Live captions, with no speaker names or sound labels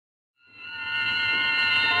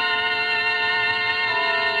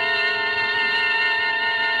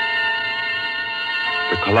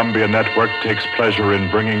Columbia Network takes pleasure in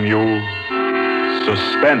bringing you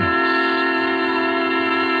Suspense.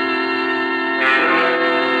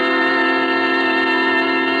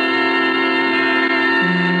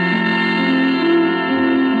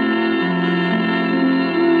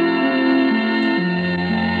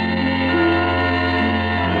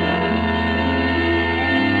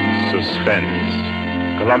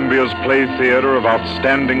 Suspense, Columbia's play theater of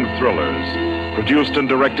outstanding thrillers, produced and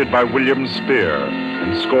directed by William Spear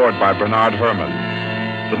and scored by Bernard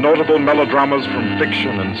Herrmann. The notable melodramas from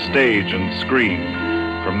fiction and stage and screen,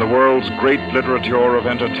 from the world's great literature of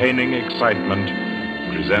entertaining excitement,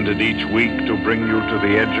 presented each week to bring you to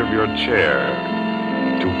the edge of your chair,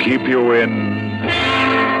 to keep you in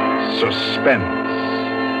suspense.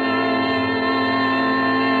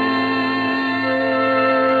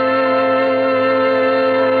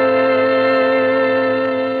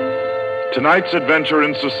 Tonight's adventure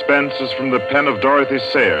in suspense is from the pen of Dorothy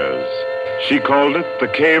Sayers. She called it The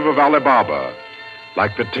Cave of Ali Baba.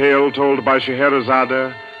 Like the tale told by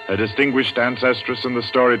Scheherazade, a distinguished ancestress in the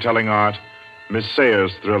storytelling art, Miss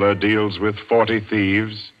Sayers' thriller deals with 40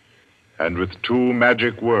 thieves and with 2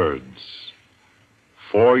 magic words.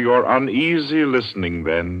 For your uneasy listening,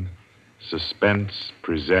 then, Suspense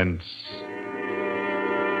presents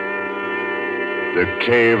The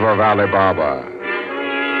Cave of Ali Baba.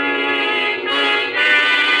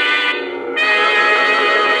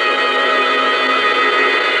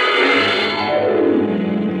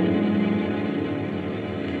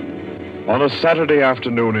 On a Saturday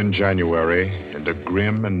afternoon in January, in a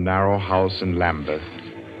grim and narrow house in Lambeth,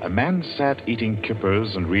 a man sat eating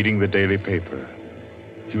kippers and reading the daily paper.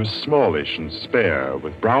 He was smallish and spare,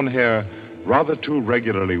 with brown hair rather too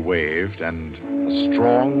regularly waved and a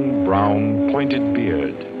strong, brown, pointed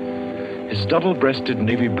beard. His double-breasted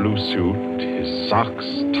navy blue suit, his socks,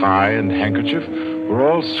 tie, and handkerchief were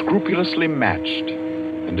all scrupulously matched,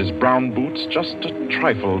 and his brown boots just a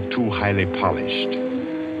trifle too highly polished.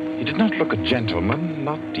 He did not look a gentleman,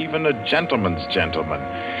 not even a gentleman's gentleman.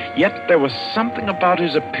 Yet there was something about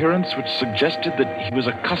his appearance which suggested that he was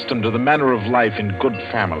accustomed to the manner of life in good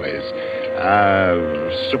families.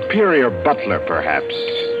 A superior butler, perhaps,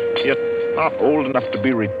 yet not old enough to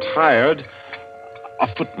be retired.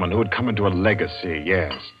 A footman who had come into a legacy,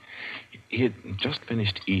 yes. He had just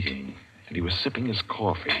finished eating, and he was sipping his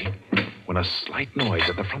coffee when a slight noise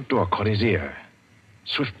at the front door caught his ear.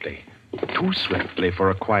 Swiftly, too swiftly for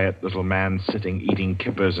a quiet little man sitting eating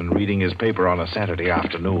kippers and reading his paper on a Saturday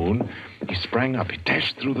afternoon, he sprang up, he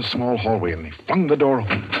dashed through the small hallway, and he flung the door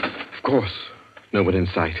open. Of course, no one in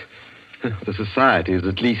sight. The Society is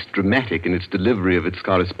at least dramatic in its delivery of its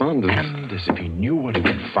correspondence. And as if he knew what he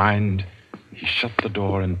would find, he shut the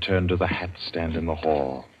door and turned to the hat stand in the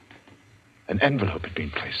hall. An envelope had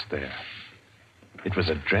been placed there. It was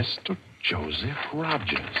addressed to Joseph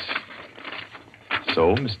Rogers.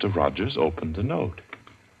 So Mr. Rogers opened the note.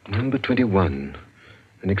 Number 21.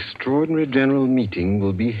 An extraordinary general meeting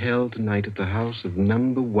will be held tonight at the house of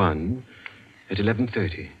number 1 at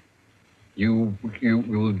 11:30. You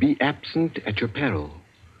will be absent at your peril.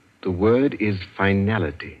 The word is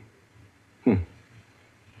finality.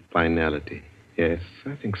 Finality. Yes,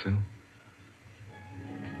 I think so.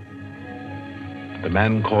 The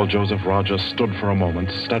man called Joseph Rogers stood for a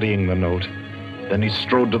moment, studying the note. Then he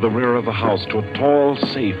strode to the rear of the house, to a tall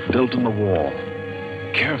safe built in the wall.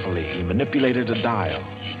 Carefully, he manipulated a dial.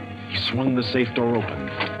 He swung the safe door open.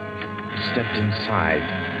 He stepped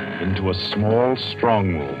inside into a small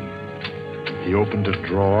strong room. He opened a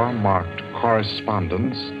drawer marked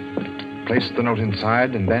correspondence, placed the note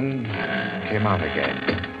inside, and then came out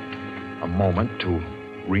again. A moment to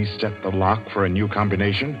reset the lock for a new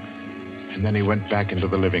combination, and then he went back into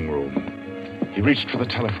the living room. He reached for the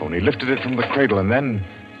telephone. He lifted it from the cradle and then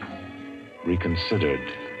reconsidered.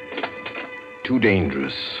 Too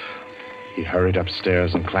dangerous. He hurried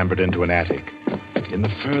upstairs and clambered into an attic. In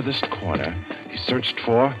the furthest corner, he searched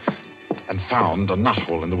for and found a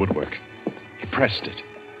knothole in the woodwork. He pressed it.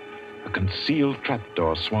 A concealed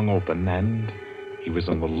trapdoor swung open, and he was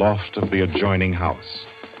in the loft of the adjoining house.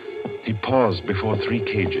 He paused before 3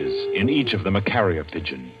 cages, in each of them a carrier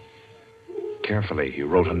pigeon. Carefully, he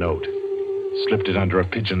wrote a note, slipped it under a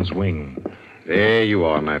pigeon's wing. There you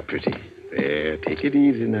are, my pretty. There, take it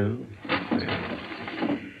easy now.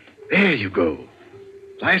 There you go.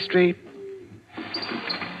 Lie straight.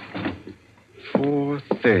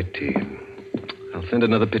 4:30. I'll send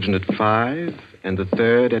another pigeon at 5 and the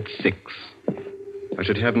third at 6. I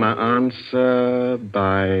should have my answer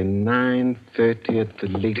by 9:30 at the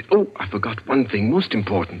latest. Oh, I forgot one thing, most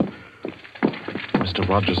important. Mr.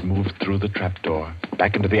 Rogers moved through the trapdoor,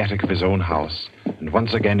 back into the attic of his own house, And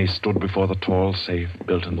once again he stood before the tall safe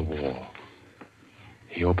built in the wall.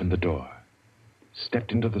 He opened the door,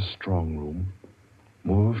 stepped into the strong room,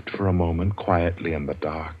 moved for a moment quietly in the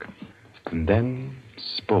dark, and then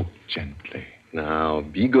spoke gently. Now,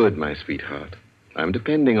 be good, my sweetheart. I'm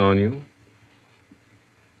depending on you.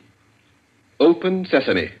 Open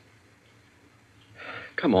sesame.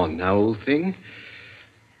 Come on now, old thing.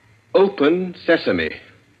 Open sesame.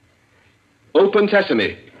 Open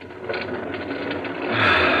sesame.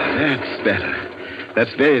 That's better.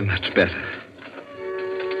 That's very much better.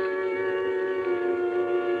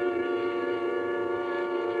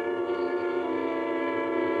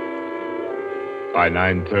 By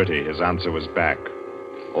 9:30, his answer was back.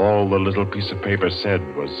 All the little piece of paper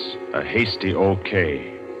said was a hasty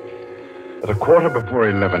okay. At a quarter before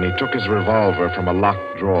 11, he took his revolver from a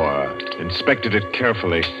locked drawer, inspected it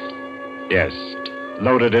carefully. Yes,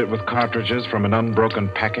 loaded it with cartridges from an unbroken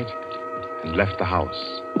packet, and left the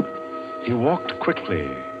house. He walked quickly,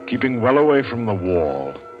 keeping well away from the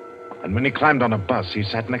wall. And when he climbed on a bus, he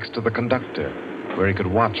sat next to the conductor, where he could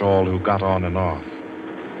watch all who got on and off.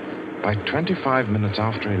 By 25 minutes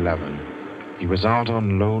after 11, he was out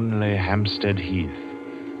on lonely Hampstead Heath,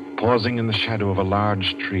 pausing in the shadow of a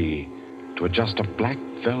large tree to adjust a black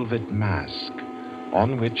velvet mask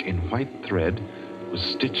on which, in white thread, was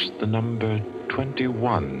stitched the number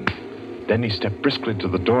 21. Then he stepped briskly to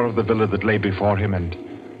the door of the villa that lay before him and...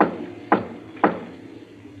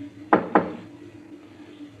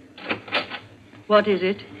 What is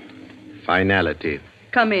it? Finality.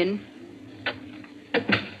 Come in.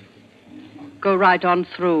 Go right on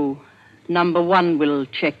through. Number 1 will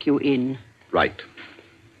check you in. Right.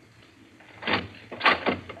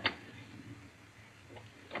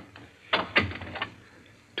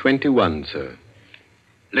 "21, sir.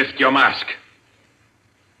 Lift your mask.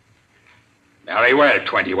 Very well,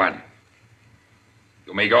 21.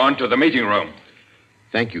 You may go on to the meeting room.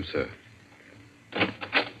 Thank you, sir.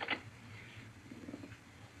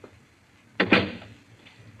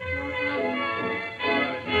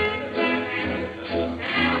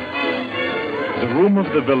 The room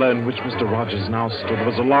of the villa in which Mr. Rogers now stood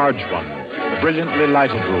was a large one, a brilliantly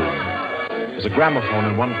lighted room. There was a gramophone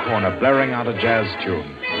in one corner blaring out a jazz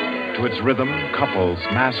tune. To its rhythm, couples,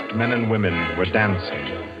 masked men and women, were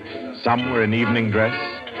dancing. Some were in evening dress,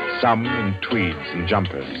 some in tweeds and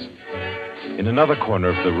jumpers. In another corner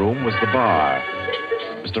of the room was the bar.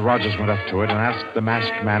 Mr. Rogers went up to it and asked the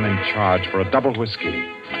masked man in charge for a double whiskey.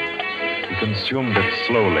 He consumed it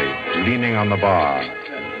slowly, leaning on the bar.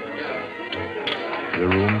 The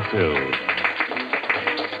room filled.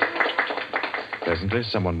 Presently,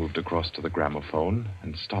 someone moved across to the gramophone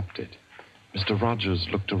and stopped it. Mr. Rogers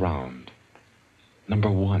looked around. Number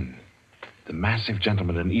 1, the massive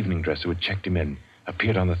gentleman in evening dress who had checked him in,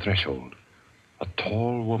 appeared on the threshold. A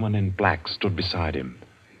tall woman in black stood beside him.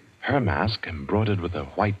 Her mask, embroidered with a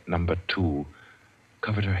white number 2,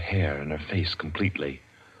 covered her hair and her face completely.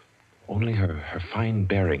 Only her fine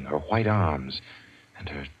bearing, her white arms, and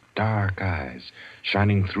her dark eyes,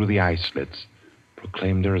 shining through the eye slits,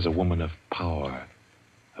 proclaimed her as a woman of power,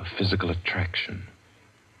 of physical attraction.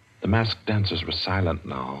 The masked dancers were silent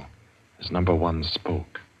now as number 1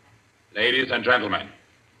 spoke. Ladies and gentlemen,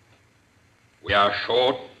 we are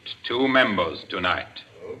short 2 members tonight.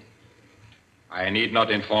 I need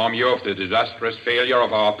not inform you of the disastrous failure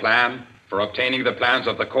of our plan for obtaining the plans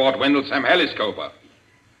of the Court Windlesham Heliscoper.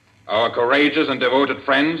 Our courageous and devoted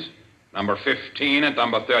friends, number 15 and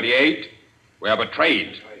number 38, were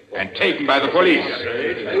betrayed and taken by the police.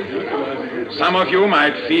 Some of you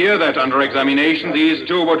might fear that under examination these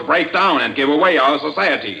 2 would break down and give away our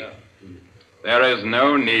society. There is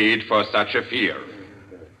no need for such a fear.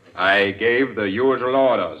 I gave the usual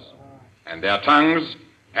orders, and their tongues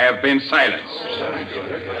have been silenced.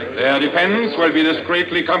 Their defense will be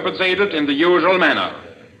discreetly compensated in the usual manner.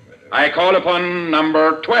 I call upon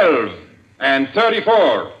number 12 and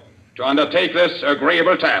 34 to undertake this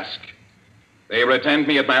agreeable task. They will attend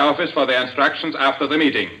me at my office for their instructions after the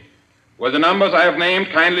meeting. Will the numbers I have named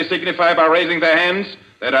kindly signify by raising their hands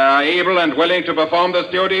that I are able and willing to perform this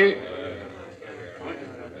duty?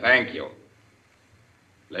 Thank you.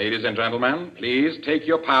 Ladies and gentlemen, please take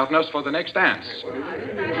your partners for the next dance.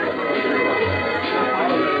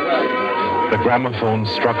 The gramophone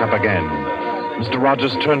struck up again. Mr.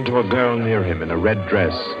 Rogers turned to a girl near him in a red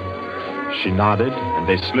dress. She nodded, and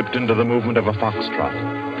they slipped into the movement of a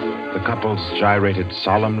foxtrot. The couples gyrated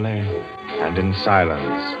solemnly and in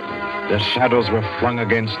silence. Their shadows were flung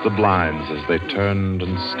against the blinds as they turned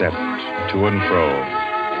and stepped to and fro.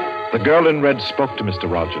 The girl in red spoke to Mr.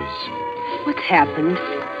 Rogers. What's happened?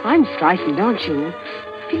 I'm frightened, aren't you?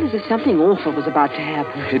 feel as if something awful was about to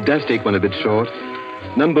happen. It does take one a bit short.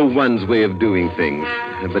 Number one's way of doing things.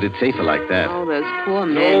 But it's safer like that. Oh, those poor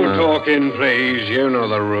men. No talking, please. You know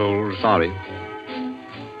the rules. Sorry.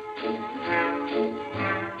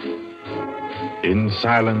 In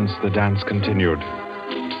silence, the dance continued.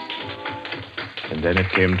 And then it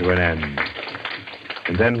came to an end.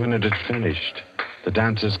 And then when it had finished, the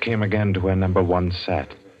dancers came again to where number one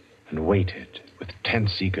sat and waited with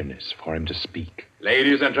tense eagerness for him to speak.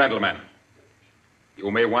 Ladies and gentlemen,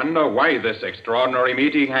 you may wonder why this extraordinary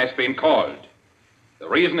meeting has been called. The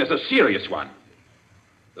reason is a serious one.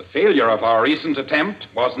 The failure of our recent attempt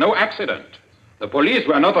was no accident. The police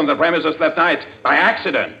were not on the premises that night by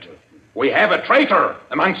accident. We have a traitor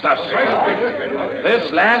amongst us.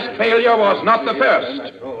 This last failure was not the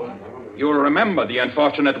first. You'll remember the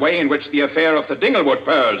unfortunate way in which the affair of the Dinglewood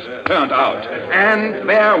pearls turned out. And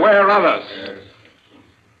there were others.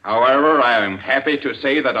 However, I am happy to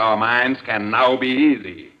say that our minds can now be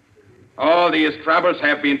easy. All these troubles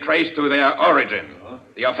have been traced to their origin.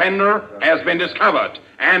 The offender has been discovered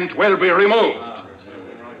and will be removed.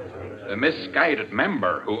 The misguided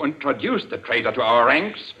member who introduced the traitor to our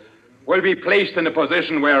ranks will be placed in a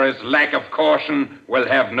position where his lack of caution will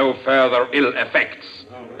have no further ill effects.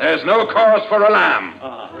 There's no cause for alarm.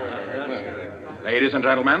 Ladies and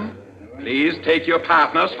gentlemen, please take your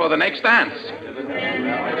partners for the next dance.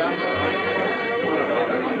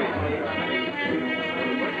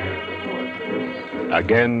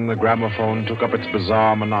 Again, the gramophone took up its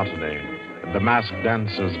bizarre monotony, and the masked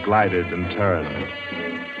dancers glided and turned,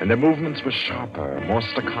 and their movements were sharper, more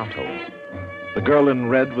staccato. The girl in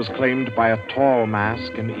red was claimed by a tall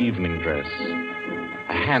mask in evening dress.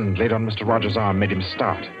 A hand laid on Mr. Rogers' arm made him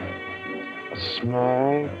start. A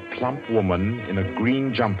small, plump woman in a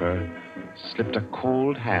green jumper slipped a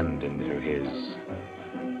cold hand into his.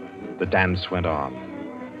 The dance went on.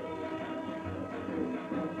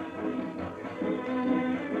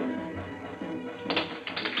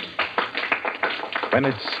 When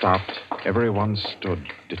it stopped, everyone stood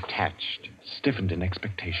detached, stiffened in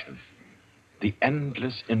expectation. The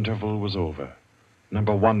endless interval was over.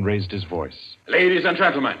 Number one raised his voice. Ladies and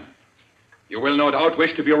gentlemen, you will no doubt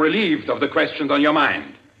wish to be relieved of the questions on your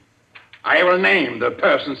mind. I will name the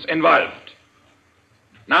persons involved.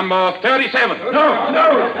 Number 37. No!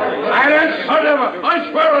 Silence!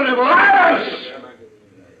 I swear on never. Silence!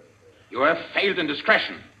 You have failed in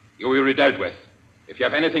discretion. You will be dealt with. If you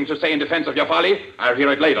have anything to say in defense of your folly, I'll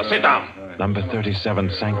hear it later. Sit down. Number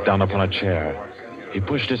 37 sank down upon a chair. He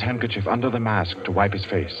pushed his handkerchief under the mask to wipe his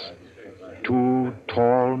face. Two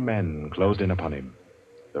tall men closed in upon him.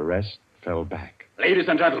 The rest fell back. Ladies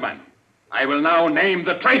and gentlemen, I will now name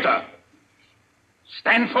the traitor.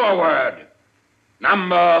 Stand forward.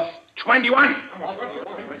 Number 21.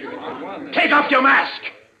 Take off your mask.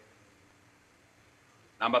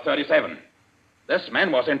 Number 37. This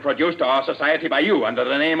man was introduced to our society by you under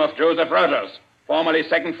the name of Joseph Rogers, formerly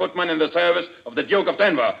second footman in the service of the Duke of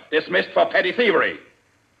Denver, dismissed for petty thievery.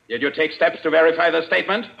 Did you take steps to verify the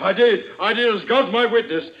statement? I did, as God's my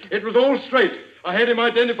witness. It was all straight. I had him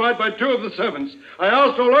identified by two of the servants. I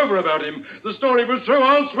asked all over about him. The story was true.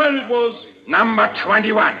 I'll swear it was. Number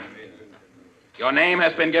 21. Your name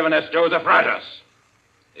has been given as Joseph Rogers.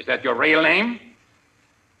 Is that your real name?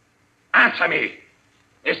 Answer me.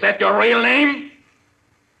 Is that your real name?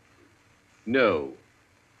 No.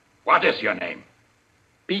 What is your name?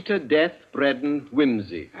 Peter Death Braddon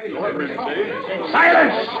Whimsy.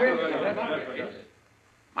 Silence!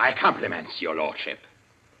 My compliments, your lordship.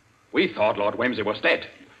 We thought Lord Whimsy was dead.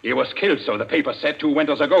 He was killed, so the paper said 2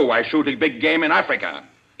 winters ago, while shooting big game in Africa.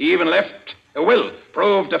 He even left a will,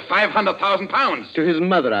 proved of £500,000. To his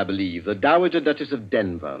mother, I believe, the Dowager Duchess of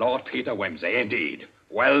Denver. Lord Peter Whimsy, indeed.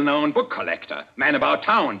 Well-known book collector, man about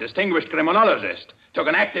town, distinguished criminologist. Took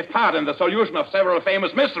an active part in the solution of several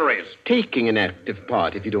famous mysteries. Taking an active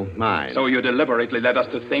part, if you don't mind. So you deliberately led us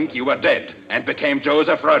to think you were dead and became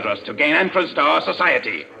Joseph Rogers to gain entrance to our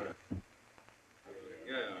society.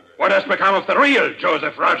 What has become of the real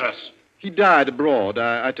Joseph Rogers? He died abroad.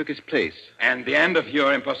 I took his place. And the end of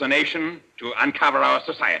your impersonation to uncover our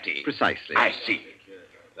society. Precisely. I see.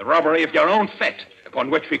 The robbery of your own fete, upon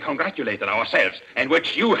which we congratulated ourselves, and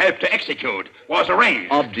which you helped to execute, was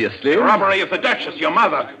arranged. Obviously. The robbery of the Duchess, your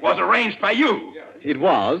mother, was arranged by you. It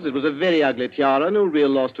was. It was a very ugly tiara. No real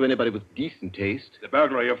loss to anybody with decent taste. The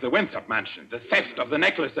burglary of the Winthrop mansion, the theft of the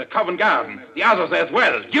necklace at Covent Garden, the others as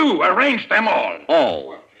well. You arranged them all.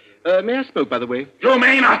 All. May I smoke, by the way? You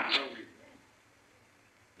may not.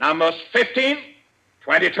 Numbers 15,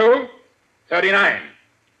 22, 39.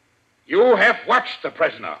 You have watched the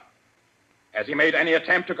prisoner. Has he made any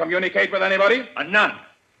attempt to communicate with anybody? None.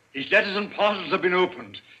 His letters and parcels have been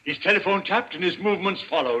opened. His telephone tapped and his movements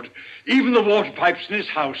followed. Even the water pipes in his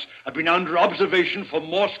house have been under observation for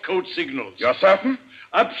Morse code signals. You're certain?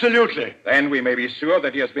 Absolutely. Then we may be sure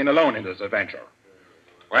that he has been alone in this adventure.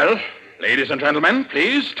 Well, ladies and gentlemen,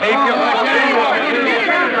 please take your...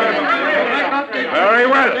 Very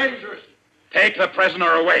well. Take the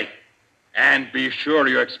prisoner away. And be sure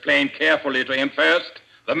you explain carefully to him first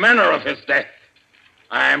the manner of his death.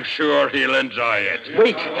 I'm sure he'll enjoy it.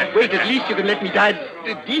 Wait, at least you can let me die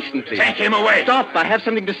decently. Take him away. Stop, I have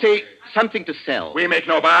something to say, something to sell. We make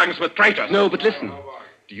no bargains with traitors. No, but listen.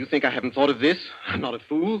 Do you think I haven't thought of this? I'm not a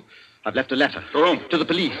fool. I've left a letter. To whom? To the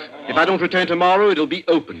police. If I don't return tomorrow, it'll be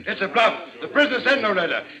opened. It's a bluff. The prisoner sent no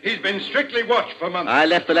letter. He's been strictly watched for months. I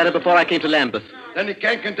left the letter before I came to Lambeth. Then it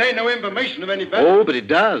can't contain no information of any value. Oh, but it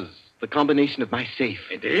does. The combination of my safe.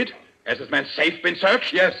 Indeed? Has this man's safe been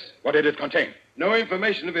searched? Yes. What did it contain? No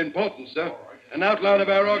information of importance, sir. An outline of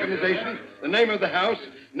our organization, the name of the house,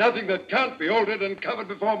 nothing that can't be altered and covered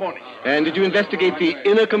before morning. And did you investigate the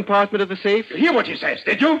inner compartment of the safe? You hear what he says,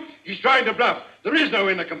 did you? He's trying to bluff. There is no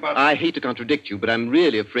inner compartment. I hate to contradict you, but I'm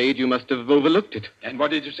really afraid you must have overlooked it. And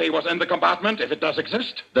what did you say was in the compartment, if it does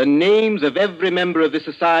exist? The names of every member of this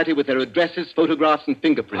society with their addresses, photographs, and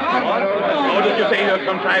fingerprints. How did you say you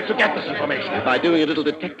contrived to get this information? By doing a little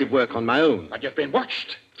detective work on my own. But you've been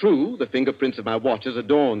watched. True, the fingerprints of my watches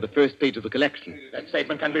adorn the first page of the collection. That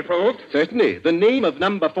statement can be proved. Certainly. The name of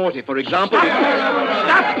number 40, for example...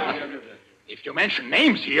 Stop! If you mention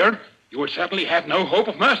names here, you will certainly have no hope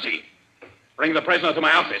of mercy. Bring the prisoner to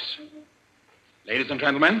my office. Ladies and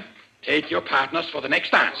gentlemen, take your partners for the next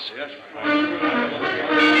dance. Yes.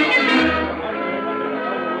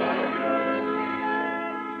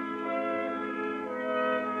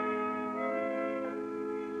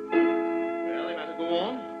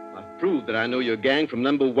 Prove that I know your gang from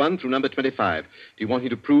number 1 through number 25. Do you want me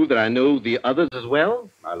to prove that I know the others as well?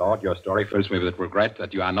 My lord, your story fills me with regret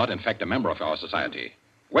that you are not, in fact, a member of our society.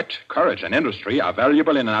 Wit, courage, and industry are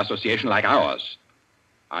valuable in an association like ours.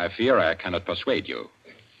 I fear I cannot persuade you.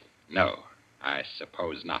 No, I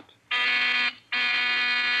suppose not.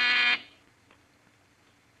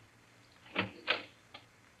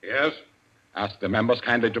 Yes? Ask the members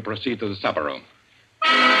kindly to proceed to the supper room.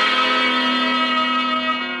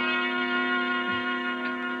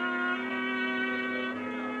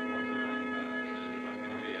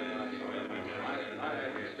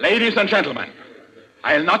 Ladies and gentlemen,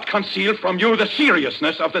 I'll not conceal from you the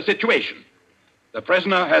seriousness of the situation. The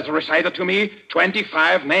prisoner has recited to me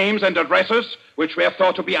 25 names and addresses which were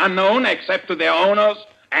thought to be unknown except to their owners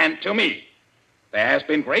and to me. There has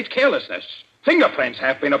been great carelessness. Fingerprints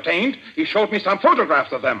have been obtained. He showed me some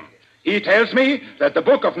photographs of them. He tells me that the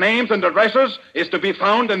book of names and addresses is to be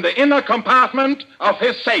found in the inner compartment of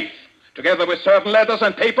his safe, together with certain letters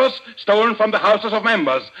and papers stolen from the houses of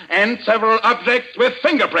members, and several objects with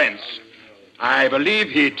fingerprints. I believe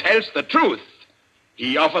he tells the truth.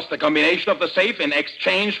 He offers the combination of the safe in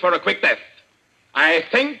exchange for a quick death. I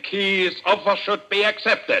think his offer should be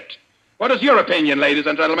accepted. What is your opinion, ladies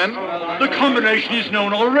and gentlemen? The combination is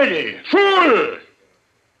known already. Fool!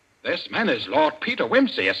 This man is Lord Peter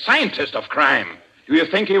Wimsey, a scientist of crime. Do you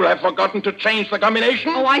think he will have forgotten to change the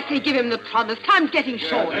combination? Oh, I say give him the promise. Time's getting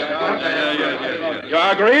short. You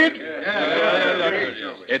agreed?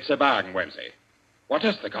 It's a bargain, Wimsey. What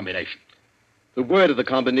is the combination? The word of the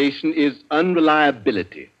combination is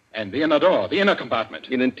unreliability. And the inner door, the inner compartment.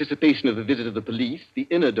 In anticipation of the visit of the police, the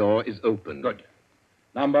inner door is open. Good.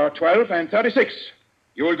 Number 12 and 36.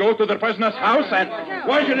 You will go to the prisoner's house and...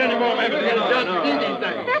 Why should any more members...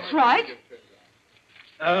 That's right.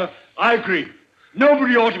 I agree.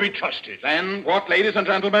 Nobody ought to be trusted. Then what, ladies and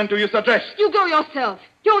gentlemen, do you suggest? You go yourself.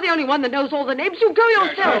 You're the only one that knows all the names. You go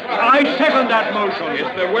yourself. I second that motion.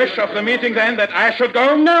 Is the wish of the meeting, then, that I should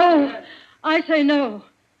go? No. I say no.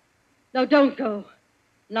 No, don't go.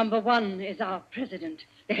 Number 1 is our president,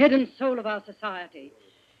 the head and soul of our society.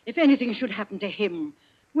 If anything should happen to him,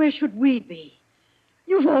 where should we be?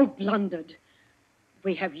 You've all blundered.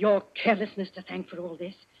 We have your carelessness to thank for all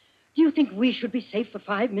this. Do you think we should be safe for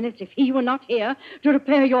 5 minutes if he were not here to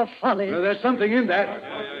repair your follies? Well, there's something in that.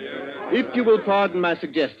 If you will pardon my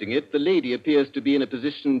suggesting it, the lady appears to be in a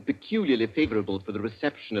position peculiarly favorable for the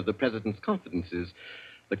reception of the president's confidences.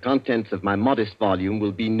 The contents of my modest volume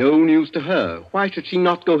will be no news to her. Why should she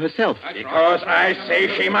not go herself? Because I say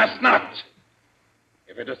she must not.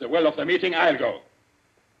 If it is the will of the meeting, I'll go.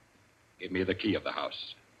 Give me the key of the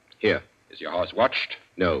house. Here. Is your house watched?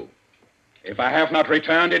 No. If I have not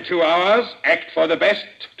returned in 2 hours, act for the best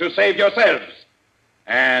to save yourselves.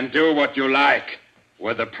 And do what you like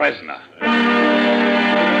with the prisoner.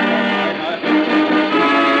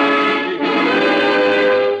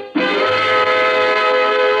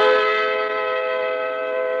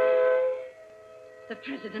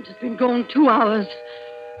 president has been gone 2 hours.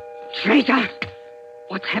 Traitor!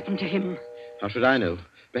 What's happened to him? How should I know?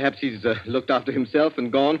 Perhaps he's looked after himself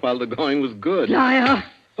and gone while the going was good. Liar!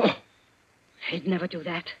 Oh. He'd never do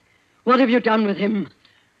that. What have you done with him?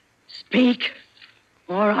 Speak,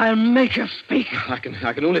 or I'll make you speak. I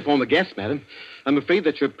can only form a guess, madam. I'm afraid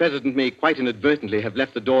that your president may quite inadvertently have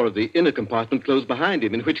left the door of the inner compartment closed behind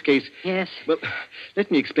him, in which case... Yes. Well, let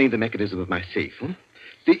me explain the mechanism of my safe.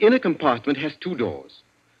 The inner compartment has 2 doors.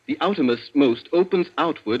 The outermost opens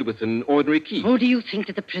outward with an ordinary key. Oh, do you think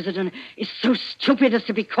that the president is so stupid as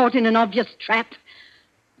to be caught in an obvious trap?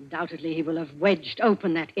 Undoubtedly, he will have wedged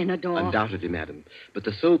open that inner door. Undoubtedly, madam. But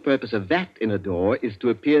the sole purpose of that inner door is to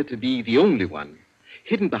appear to be the only one.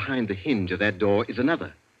 Hidden behind the hinge of that door is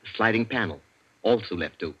another, a sliding panel, also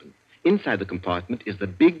left open. Inside the compartment is the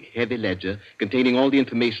big, heavy ledger containing all the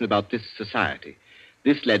information about this society.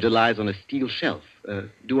 This ledger lies on a steel shelf.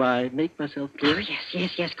 Do I make myself clear? Oh,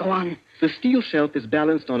 yes, go on. The steel shelf is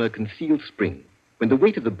balanced on a concealed spring. When the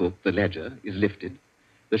weight of the book, the ledger, is lifted,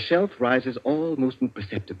 the shelf rises almost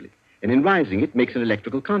imperceptibly, and in rising, it makes an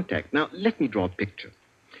electrical contact. Now, let me draw a picture.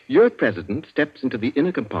 Your president steps into the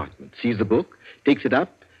inner compartment, sees the book, takes it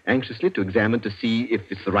up, anxiously to examine to see if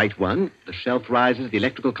it's the right one. The shelf rises, the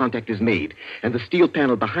electrical contact is made, and the steel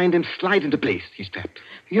panel behind him slides into place. He's trapped.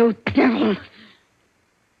 You devil!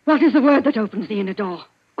 What is the word that opens the inner door?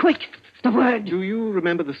 Quick, the word. Do you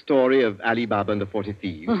remember the story of Ali Baba and the 40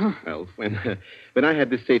 Thieves? Uh-huh. Well, when I had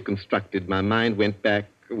this safe constructed, my mind went back,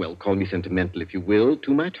 well, call me sentimental if you will,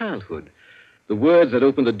 to my childhood. The words that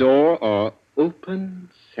open the door are open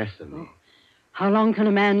sesame. Oh. How long can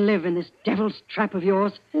a man live in this devil's trap of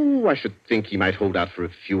yours? Oh, I should think he might hold out for a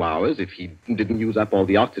few hours if he didn't use up all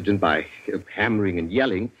the oxygen by hammering and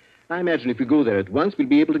yelling. I imagine if we go there at once, we'll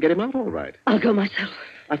be able to get him out all right. I'll go myself.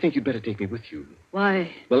 I think you'd better take me with you. Why?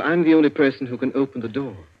 Well, I'm the only person who can open the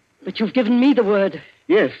door. But you've given me the word.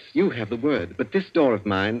 Yes, you have the word. But this door of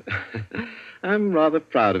mine, I'm rather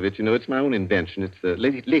proud of it. You know, it's my own invention. It's the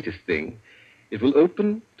latest thing. It will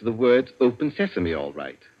open to the words open sesame, all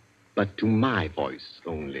right. But to my voice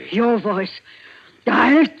only. Your voice?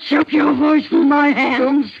 I'll choke your voice from my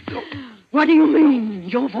hands. Don't. What do you mean,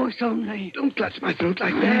 your voice only? Don't clutch my throat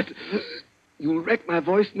like that. You'll wreck my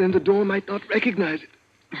voice, and then the door might not recognize it.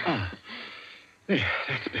 Ah, there,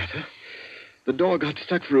 that's better. The door got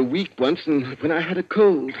stuck for a week once, and when I had a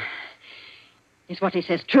cold. Is what he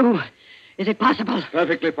says true? Is it possible?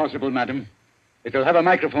 Perfectly possible, madam. It'll have a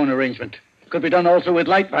microphone arrangement. Could be done also with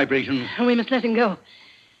light vibrations. We must let him go.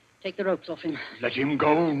 Take the ropes off him. Let him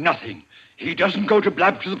go, nothing. He doesn't go to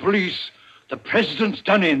blab to the police. The president's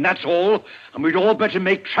done in, that's all. And we'd all better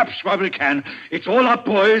make traps while we can. It's all up,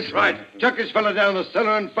 boys. Right. Chuck this fella down the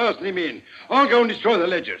cellar and fasten him in. I'll go and destroy the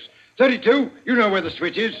ledgers. 32, you know where the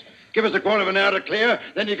switch is. Give us a quarter of an hour to clear,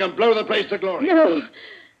 then you can blow the place to glory.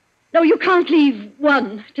 No, you can't leave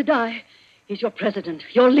one to die. He's your president,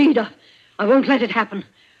 your leader. I won't let it happen.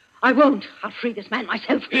 I won't. I'll free this man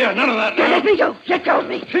myself. Here, none of that now. Let me go. Let go of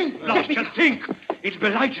me. Think, Lobster, think. It'll be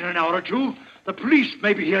light in an hour or two. The police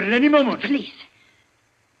may be here at any moment. Police?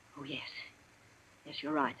 Oh, yes. Yes,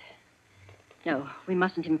 you're right. No, we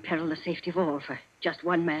mustn't imperil the safety of all for just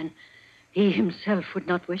one man. He himself would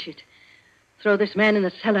not wish it. Throw this man in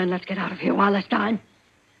the cellar and let's get out of here while there's time.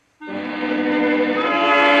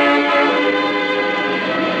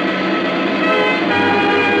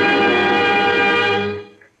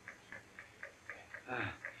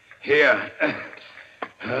 Here.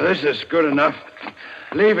 This is good enough.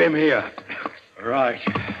 Leave him here. Right.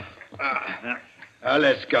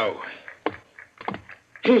 Let's go.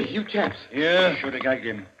 Hey, you chaps. Yeah? Should have gagged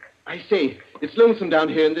him. I say, it's lonesome down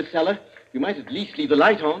here in this cellar. You might at least leave the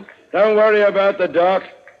light on. Don't worry about the dark.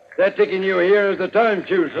 They're taking you here as the time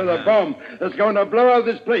fuse for the bomb that's going to blow out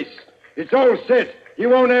this place. It's all set. You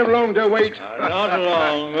won't have long to wait. Not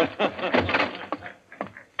long.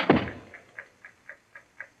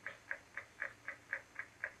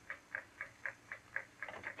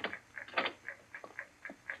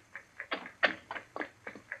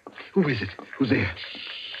 Who is it? Who's there?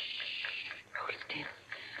 Hold still,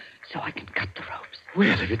 so I can cut the ropes.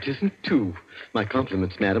 Well, if it isn't two. My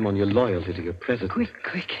compliments, madam, on your loyalty to your president. Quick.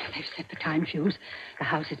 They've set the time fuse. The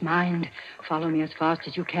house is mined. Follow me as fast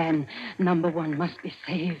as you can. Number one must be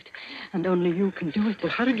saved. And only you can do it.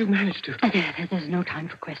 Well, how did you manage to... There's no time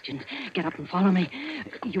for questions. Get up and follow me.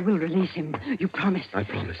 You will release him. You promise. I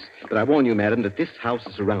promise. But I warn you, madam, that this house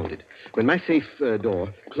is surrounded. When my safe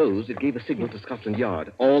door closed, it gave a signal to Scotland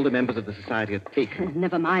Yard. All the members of the society are taken.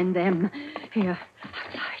 Never mind them. Here,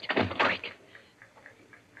 outside. Quick.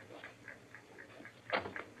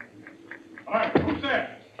 All right, who's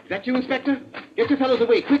there? That you, Inspector? Get your fellows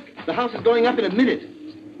away, quick. The house is going up in a minute.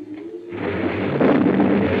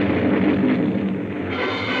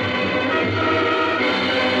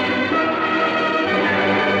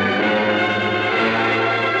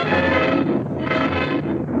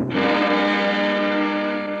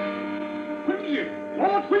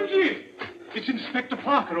 Lord Quincy! It's Inspector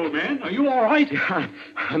Parker, old man. Are you all right?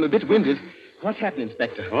 I'm a bit winded. What's happened,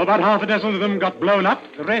 Inspector? Well, about half a dozen of them got blown up.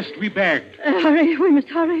 The rest we bagged. Hurry, we must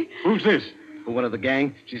hurry. Who's this? One of the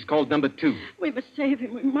gang. She's called number 2. We must save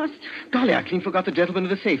him, we must. Golly, I clean forgot the gentleman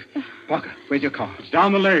in the safe. Parker, where's your car? It's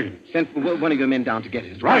down the lane. Send one of your men down to get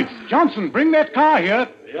it. Right. Johnson, bring that car here.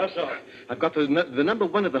 Yes, sir. I've got the number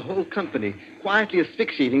 1 of the whole company quietly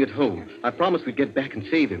asphyxiating at home. I promised we'd get back and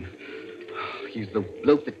save him. He's the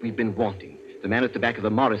bloke that we've been wanting. The man at the back of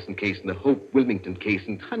the Morrison case and the Hope Wilmington case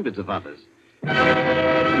and hundreds of others. Is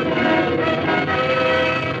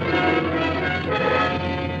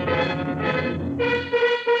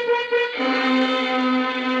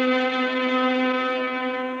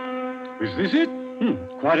this it?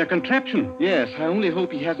 Quite a contraption. Yes, I only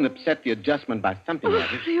hope he hasn't upset the adjustment by thumping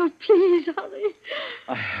at it. Oh, please, hurry.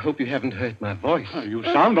 I hope you haven't hurt my voice. Oh, you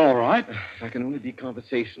sound all right. I can only be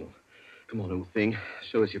conversational. Come on, old thing.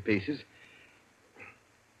 Show us your paces.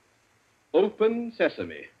 Open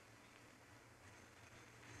sesame.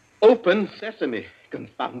 Open sesame.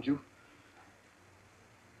 Confound you.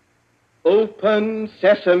 Open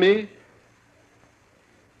sesame.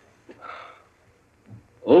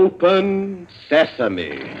 Open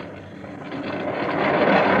sesame.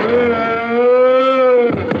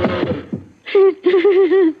 He's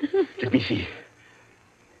dead. Let me see.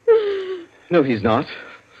 No, he's not.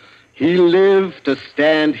 He lived to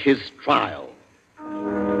stand his trial.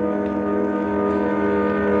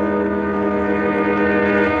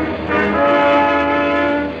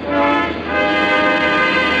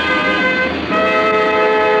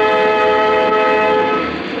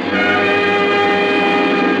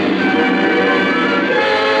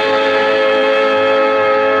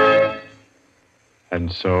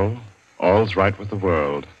 And so, all's right with the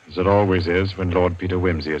world, as it always is when Lord Peter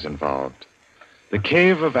Wimsey is involved. The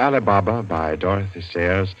Cave of Ali Baba by Dorothy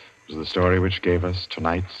Sayers was the story which gave us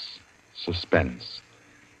tonight's Suspense.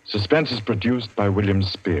 Suspense is produced by William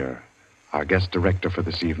Spear. Our guest director for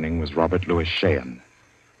this evening was Robert Louis Sheehan.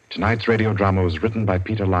 Tonight's radio drama was written by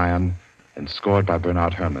Peter Lyon and scored by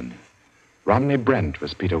Bernard Herrmann. Romney Brent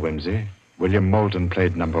was Peter Wimsey, William Moulton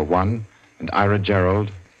played number 1, and Ira Gerald,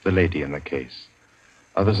 the lady in the case.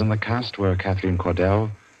 Others in the cast were Kathleen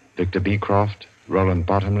Cordell, Victor Beecroft, Roland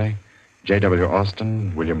Bottomley, J.W.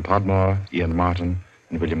 Austin, William Podmore, Ian Martin,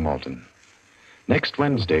 and William Moulton. Next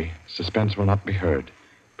Wednesday, Suspense will not be heard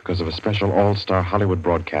because of a special all-star Hollywood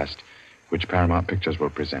broadcast which Paramount Pictures will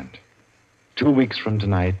present. 2 weeks from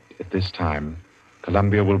tonight, at this time,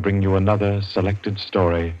 Columbia will bring you another selected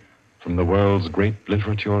story from the world's great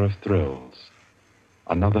literature of thrills.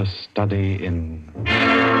 Another study in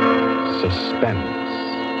suspense.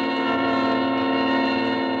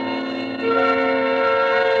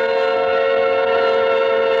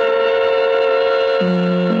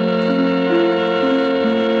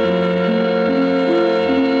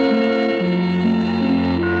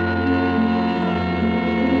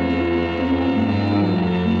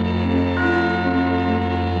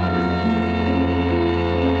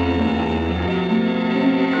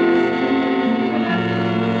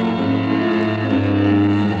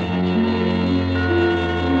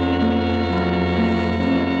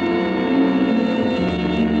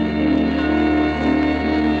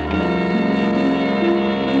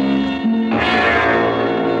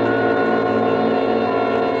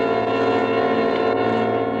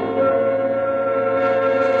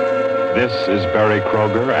 This is Barry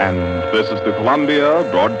Kroger, and This is the Columbia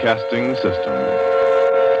Broadcasting System.